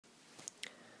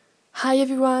Hi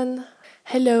everyone!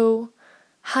 Hello!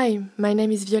 Hi, my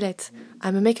name is Violette.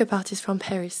 I'm a makeup artist from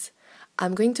Paris.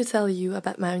 I'm going to tell you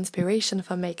about my inspiration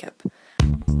for makeup.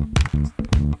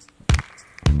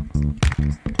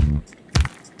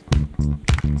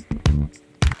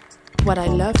 What I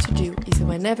love to do is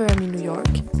whenever I'm in New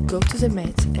York, go to the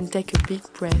Met and take a big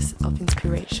breath of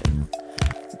inspiration.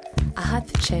 I had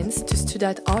the chance to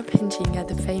study art painting at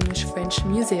the famous French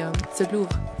museum, the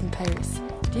Louvre, in Paris.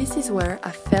 This is where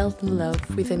I fell in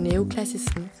love with the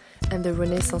neoclassicism and the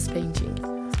Renaissance painting.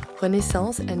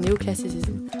 Renaissance and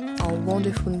neoclassicism are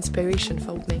wonderful inspiration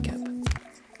for makeup,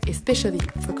 especially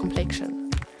for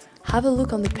complexion. Have a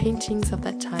look on the paintings of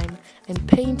that time and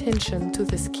pay attention to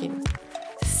the skin.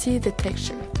 See the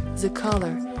texture, the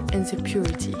color, and the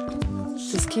purity.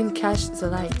 The skin catches the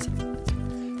light.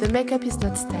 The makeup is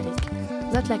not static,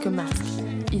 not like a mask.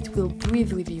 It will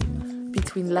breathe with you,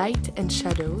 between light and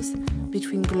shadows,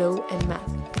 between glow and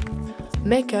matte.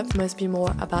 Makeup must be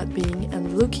more about being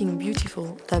and looking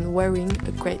beautiful than wearing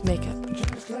a great makeup.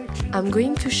 I'm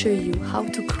going to show you how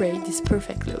to create this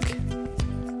perfect look.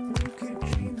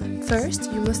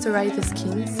 First, you moisturize the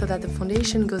skin so that the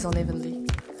foundation goes on evenly.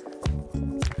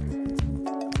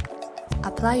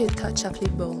 Apply a touch of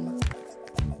lip balm.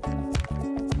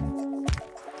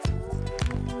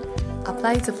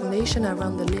 Apply the foundation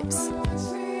around the lips,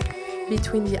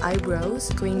 between the eyebrows,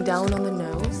 going down on the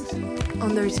nose,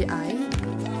 under the eye.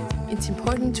 It's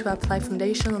important to apply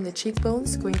foundation on the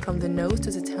cheekbones, going from the nose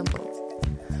to the temple.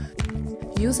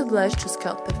 Use a blush to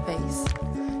sculpt the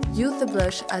face. Use the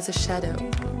blush as a shadow.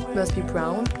 It must be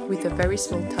brown with a very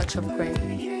small touch of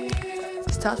gray.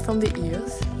 Start from the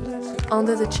ears,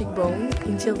 under the cheekbone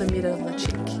until the middle of the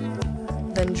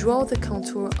cheek. Then draw the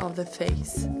contour of the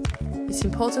face. It's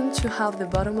important to have the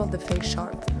bottom of the face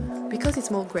sharp, because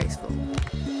it's more graceful.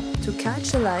 To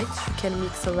catch the light, you can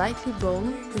mix a light lip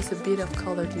balm with a bit of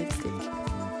colored lipstick.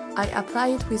 I apply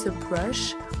it with a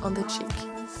brush on the cheek.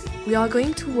 We are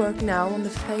going to work now on the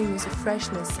famous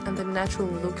freshness and the natural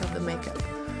look of the makeup.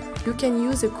 You can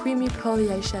use a creamy pearly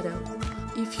eyeshadow.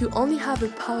 If you only have a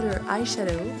powder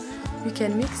eyeshadow, you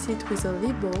can mix it with a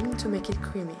lip balm to make it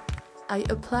creamy. I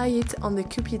apply it on the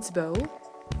cupid's bow,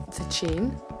 the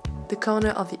chin, the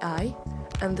corner of the eye,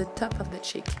 and the top of the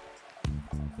cheek.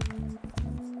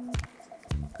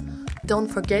 Don't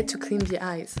forget to clean the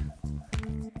eyes.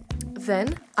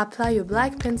 Then, apply a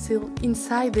black pencil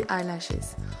inside the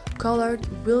eyelashes, colored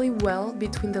really well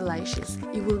between the lashes.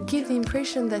 It will give the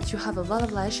impression that you have a lot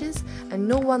of lashes and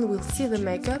no one will see the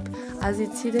makeup as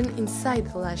it's hidden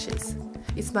inside the lashes.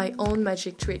 It's my own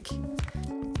magic trick.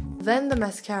 Then the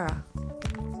mascara.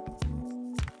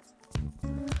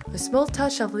 A small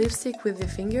touch of lipstick with the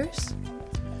fingers.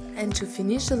 And to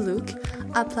finish the look,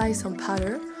 apply some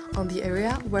powder on the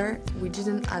area where we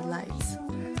didn't add lights.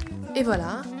 Et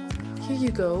voilà, here you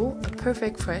go, a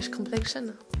perfect fresh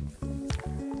complexion.